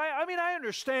 Yes, I mean, I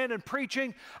understand in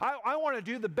preaching, I want to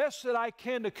do the best that I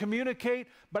can to communicate,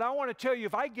 but I want to tell you,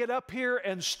 if I get up here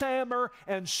and stammer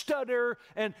and stutter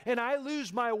and I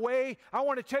lose my way, I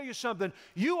want to tell you something.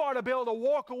 You ought to be able to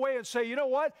walk away and say, you know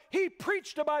what? He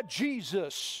preached about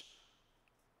Jesus.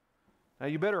 Now,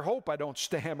 you better hope I don't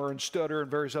stammer and stutter and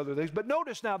various other things. But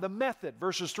notice now the method,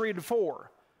 verses 3 to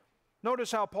 4.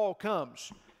 Notice how Paul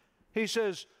comes. He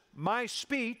says, "My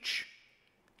speech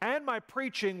and my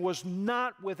preaching was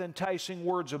not with enticing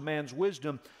words of man's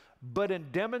wisdom, but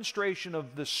in demonstration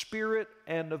of the Spirit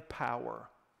and of power."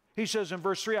 He says in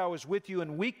verse 3, "I was with you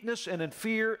in weakness and in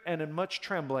fear and in much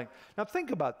trembling." Now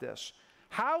think about this.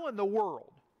 How in the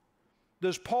world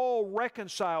does Paul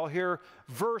reconcile here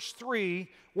verse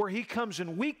 3, where he comes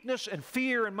in weakness and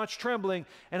fear and much trembling,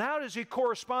 and how does he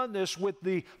correspond this with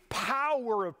the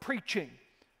power of preaching?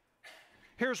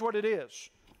 Here's what it is.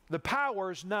 The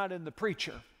power is not in the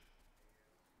preacher.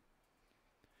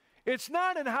 It's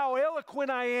not in how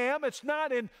eloquent I am. It's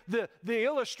not in the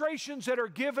illustrations that are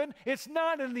given. It's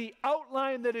not in the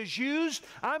outline that is used.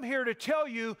 I'm here to tell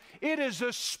you, it is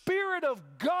the Spirit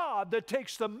of God that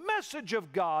takes the message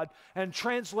of God and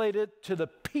translates it to the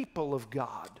people of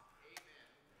God.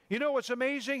 You know what's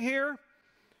amazing here?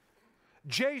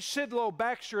 J. Sidlow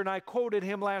Baxter, and I quoted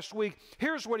him last week.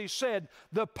 Here's what he said.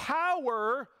 The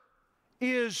power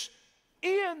is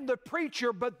in the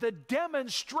preacher, but the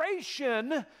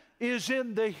demonstration is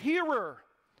in the hearer.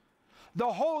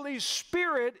 The Holy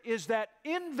Spirit is that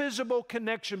invisible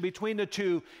connection between the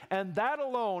two, and that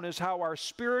alone is how our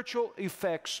spiritual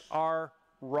effects are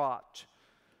wrought.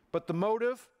 But the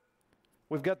motive,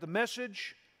 we've got the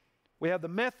message, we have the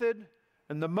method,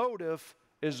 and the motive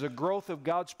is the growth of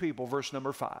God's people, verse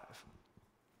number 5.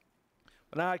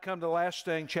 But now I come to the last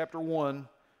thing, chapter 1,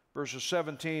 verses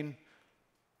 17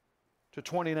 to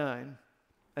 29,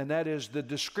 and that is the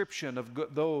description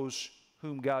of those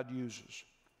whom God uses.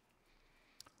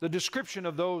 The description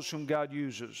of those whom God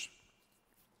uses.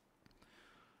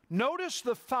 Notice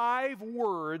the 5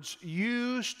 words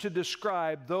used to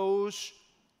describe those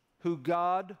who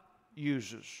God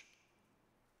uses.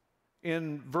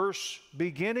 In verse,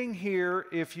 beginning here,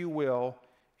 if you will,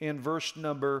 in verse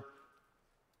number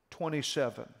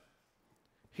 27.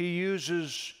 He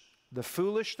uses the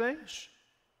foolish things,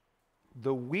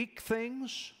 the weak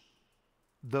things,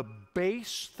 the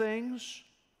base things,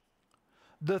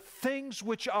 the things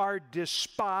which are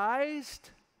despised,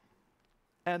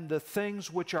 and the things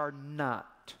which are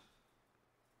not.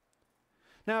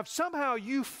 Now, if somehow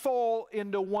you fall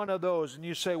into one of those and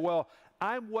you say, well,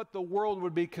 I'm what the world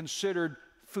would be considered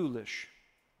foolish.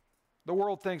 The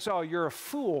world thinks, oh, you're a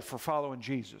fool for following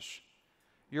Jesus.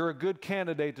 You're a good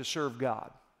candidate to serve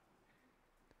God.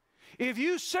 If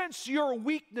you sense your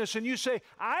weakness and you say,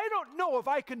 I don't know if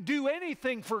I can do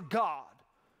anything for God,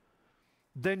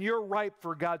 then you're ripe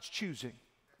for God's choosing.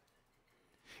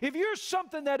 If you're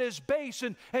something that is base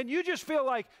and you just feel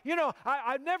like, you know,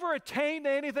 I've never attained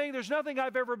anything, there's nothing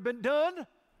I've ever been done,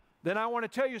 then I want to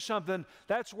tell you something.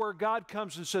 That's where God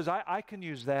comes and says, I can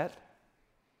use that.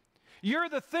 You're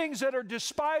the things that are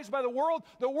despised by the world.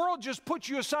 The world just puts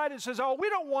you aside and says, oh, we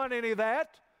don't want any of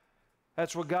that.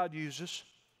 That's what God uses.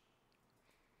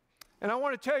 And I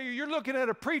want to tell you, you're looking at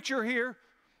a preacher here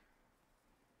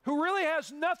who really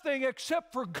has nothing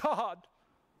except for God.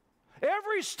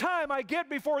 Every time I get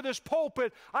before this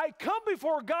pulpit, I come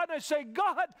before God and I say,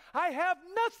 God, I have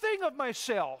nothing of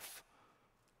myself,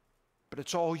 but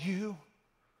it's all you.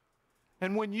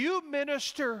 And when you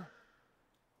minister,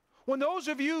 when those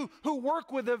of you who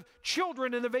work with the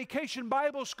children in the Vacation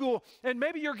Bible School, and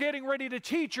maybe you're getting ready to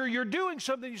teach or you're doing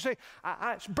something, you say,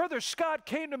 Brother Scott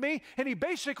came to me and he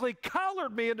basically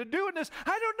collared me into doing this.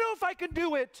 I don't know if I can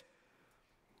do it.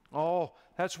 Oh,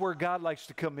 that's where God likes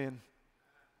to come in.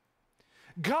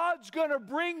 God's going to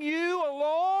bring you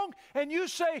along and you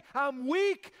say, I'm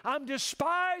weak, I'm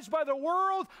despised by the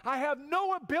world, I have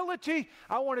no ability.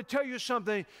 I want to tell you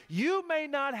something. You may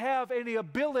not have any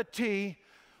ability.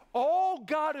 All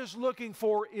God is looking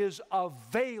for is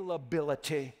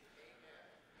availability.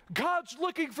 God's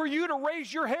looking for you to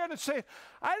raise your hand and say,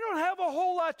 I don't have a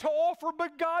whole lot to offer,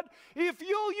 but God, if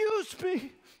you'll use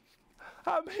me,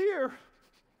 I'm here.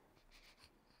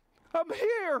 I'm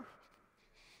here.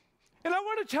 And I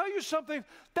want to tell you something.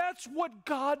 That's what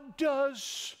God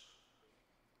does.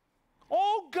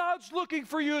 All God's looking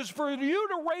for you is for you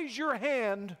to raise your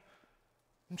hand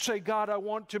and say, God, I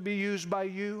want to be used by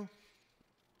you.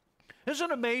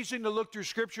 Isn't it amazing to look through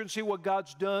Scripture and see what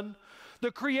God's done?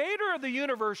 The Creator of the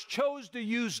universe chose to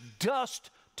use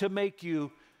dust to make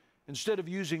you instead of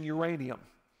using uranium.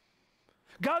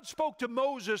 God spoke to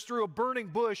Moses through a burning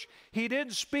bush. He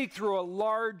didn't speak through a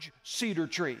large cedar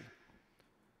tree.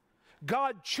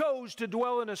 God chose to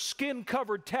dwell in a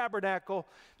skin-covered tabernacle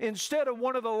instead of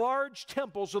one of the large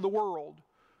temples of the world.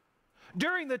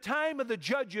 During the time of the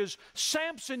judges,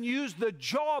 Samson used the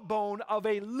jawbone of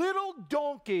a little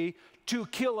donkey to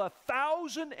kill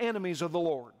 1,000 enemies of the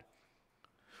Lord.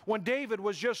 When David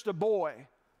was just a boy,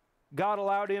 God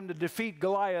allowed him to defeat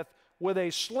Goliath with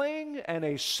a sling and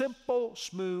a simple,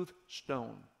 smooth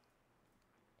stone.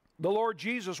 The Lord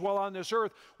Jesus, while on this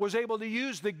earth, was able to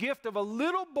use the gift of a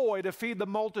little boy to feed the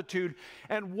multitude.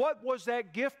 And what was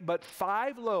that gift but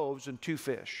 5 loaves and 2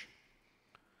 fish?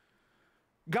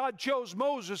 God chose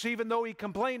Moses even though he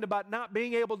complained about not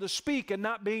being able to speak and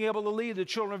not being able to lead the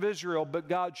children of Israel, but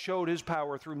God showed his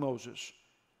power through Moses.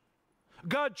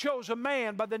 God chose a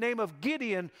man by the name of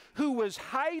Gideon who was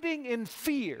hiding in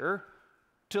fear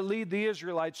to lead the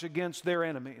Israelites against their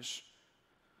enemies.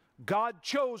 God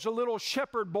chose a little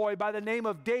shepherd boy by the name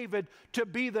of David to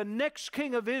be the next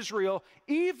king of Israel,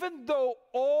 even though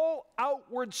all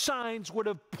outward signs would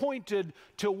have pointed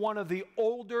to one of the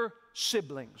older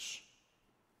siblings.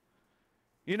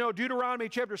 You know, Deuteronomy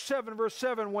chapter 7, verse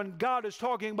 7, when God is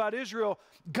talking about Israel,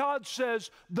 God says,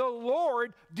 the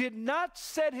Lord did not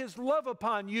set his love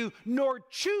upon you, nor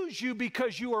choose you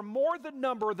because you are more than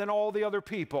number than all the other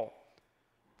people,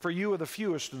 for you are the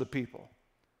fewest of the people.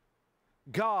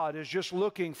 God is just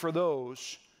looking for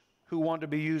those who want to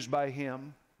be used by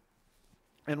him.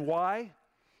 And why?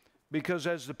 Because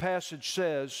as the passage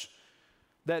says,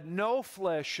 that no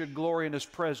flesh should glory in his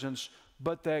presence,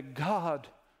 but that God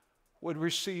would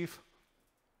receive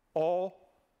all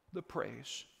the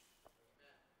praise.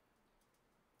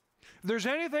 If there's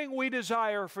anything we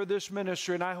desire for this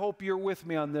ministry, and I hope you're with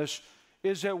me on this,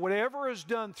 is that whatever is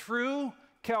done through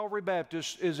Calvary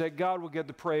Baptist is that God will get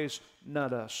the praise,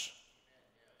 not us.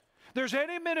 There's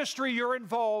any ministry you're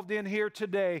involved in here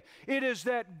today, it is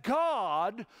that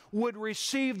God would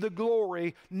receive the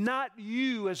glory, not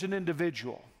you as an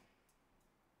individual.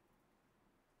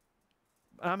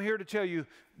 I'm here to tell you,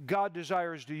 God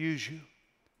desires to use you.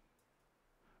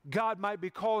 God might be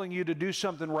calling you to do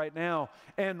something right now,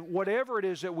 and whatever it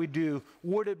is that we do,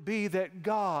 would it be that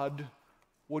God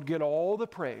would get all the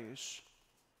praise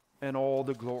and all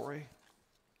the glory?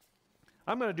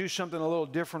 I'm going to do something a little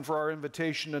different for our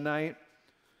invitation tonight.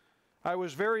 I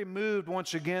was very moved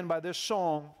once again by this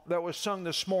song that was sung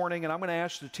this morning, and I'm going to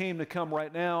ask the team to come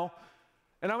right now,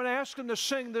 and I'm going to ask them to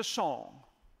sing this song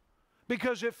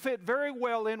because it fit very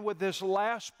well in with this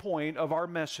last point of our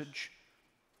message.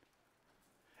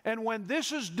 And when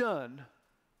this is done,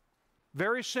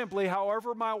 very simply,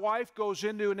 however my wife goes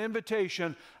into an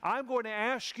invitation, I'm going to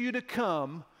ask you to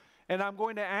come, and I'm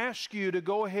going to ask you to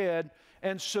go ahead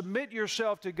and submit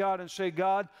yourself to God and say,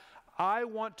 God, I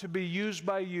want to be used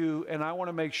by you, and I want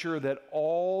to make sure that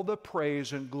all the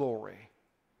praise and glory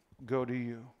go to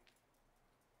you.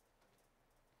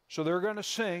 So they're going to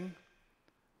sing,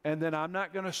 and then I'm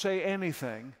not going to say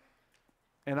anything,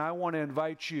 and I want to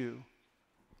invite you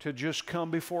to just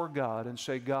come before God and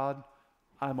say, God,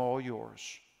 I'm all yours.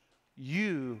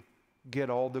 You get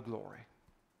all the glory.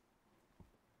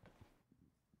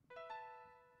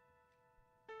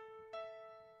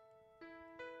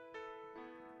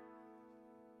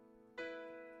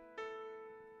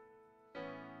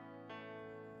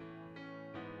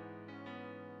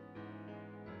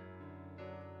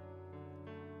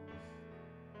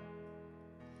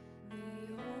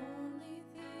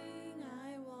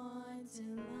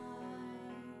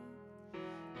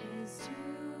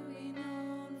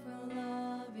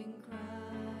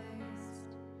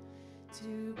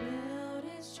 To build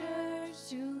his church,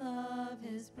 to love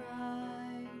his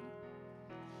bride,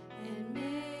 and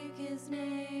make his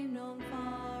name known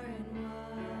far and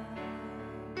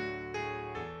wide.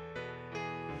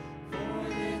 For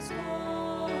this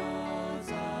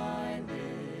cause I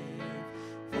live,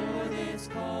 for this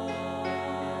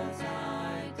cause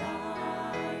I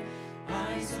die,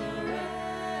 I surrender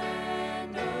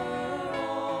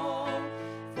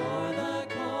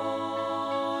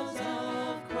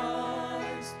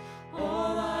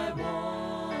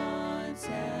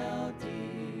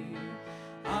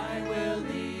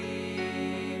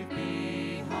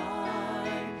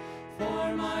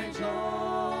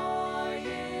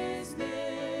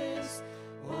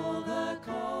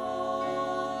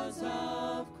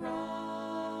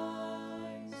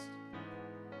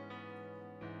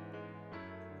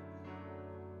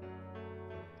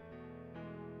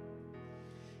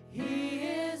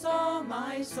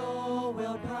my soul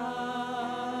will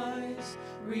prize,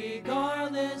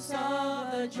 regardless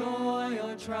of the joy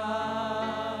or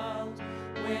trials.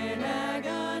 When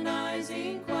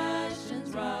agonizing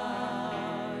questions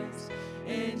rise,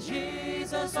 in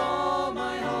Jesus all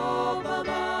my hope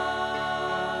abides.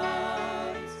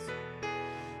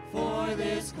 For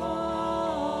this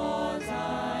cause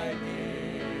I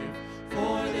live,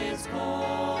 for this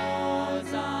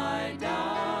cause I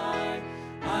die.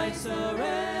 I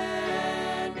surrender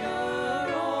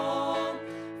all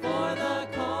for the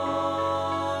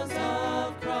cause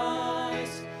of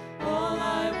Christ. All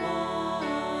I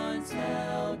once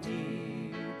held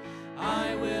dear,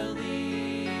 I will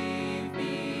leave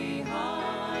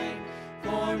behind.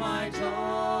 For my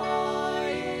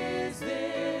joy is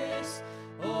this,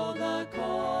 oh, the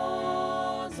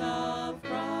cause of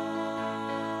Christ.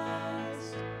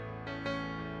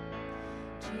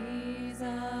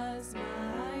 Jesus,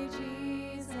 my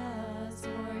Jesus,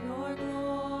 for your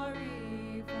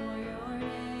glory, for your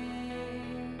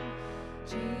name.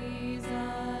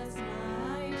 Jesus,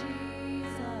 my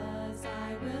Jesus, I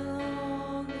will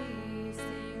only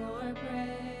sing your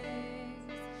praise.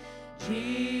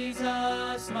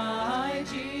 Jesus, my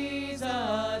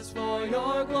Jesus, for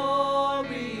your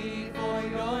glory, for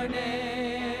your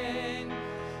name.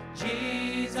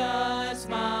 Jesus,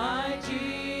 my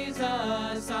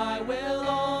Jesus, I will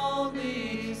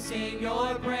only sing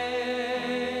your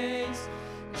praise.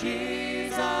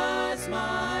 Jesus,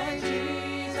 my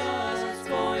Jesus,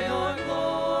 for your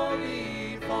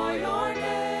glory, for your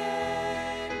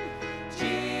name.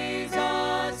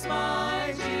 Jesus,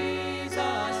 my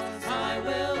Jesus, I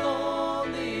will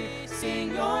only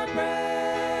sing your praise.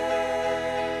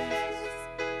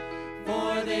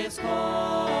 For this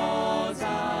cause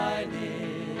I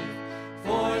live,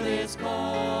 for this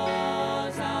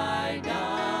cause I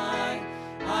die.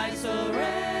 I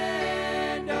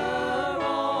surrender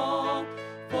all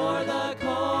for the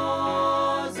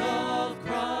cause of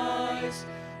Christ.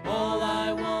 All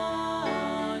I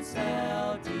once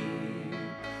held dear,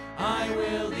 I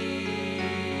will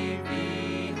leave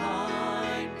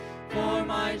behind. For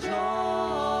my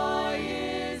joy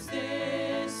is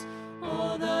this,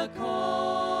 oh, the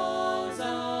cause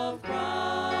of Christ.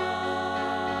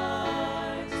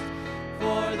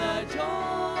 For the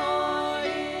joy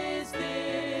is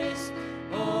this,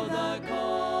 oh, the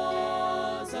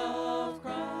cause of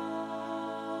Christ.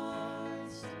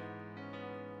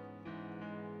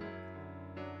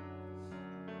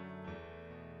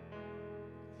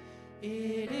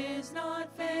 It is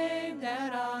not fame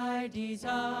that I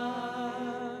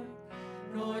desire,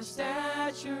 nor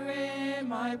stature in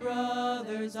my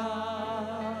brother's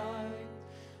eye.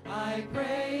 I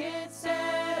pray